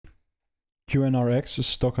QNRX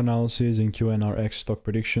stock analysis and QNRX stock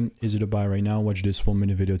prediction. Easy to buy right now. Watch this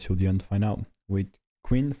 1-minute video till the end to find out. With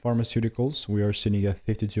Quoin Pharmaceuticals, we are sitting at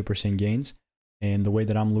 52% gains. And the way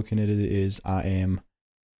that I'm looking at it is honestly,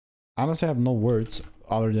 I have no words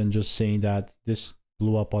other than just saying that this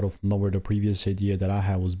blew up out of nowhere. The previous idea that I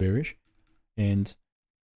had was bearish. And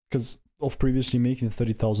because of previously making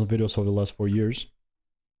 30,000 videos over the last 4 years,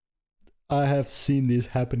 I have seen this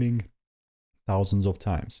happening thousands of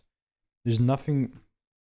times. There's nothing,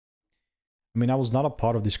 I mean, I was not a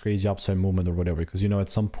part of this crazy upside movement or whatever, because, you know,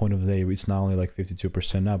 at some point of the day, it's not only like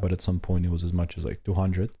 52% now, but at some point it was as much as like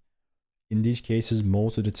 200. In these cases,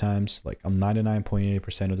 most of the times, like on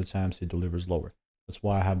 99.8% of the times, it delivers lower. That's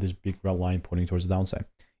why I have this big red line pointing towards the downside.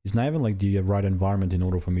 It's not even like the right environment in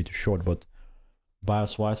order for me to short, but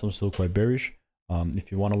bias-wise, I'm still quite bearish.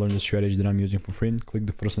 If you want to learn the strategy that I'm using for free, click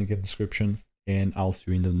the first link in the description, and I'll see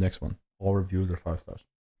you in the next one. All reviews are 5 stars.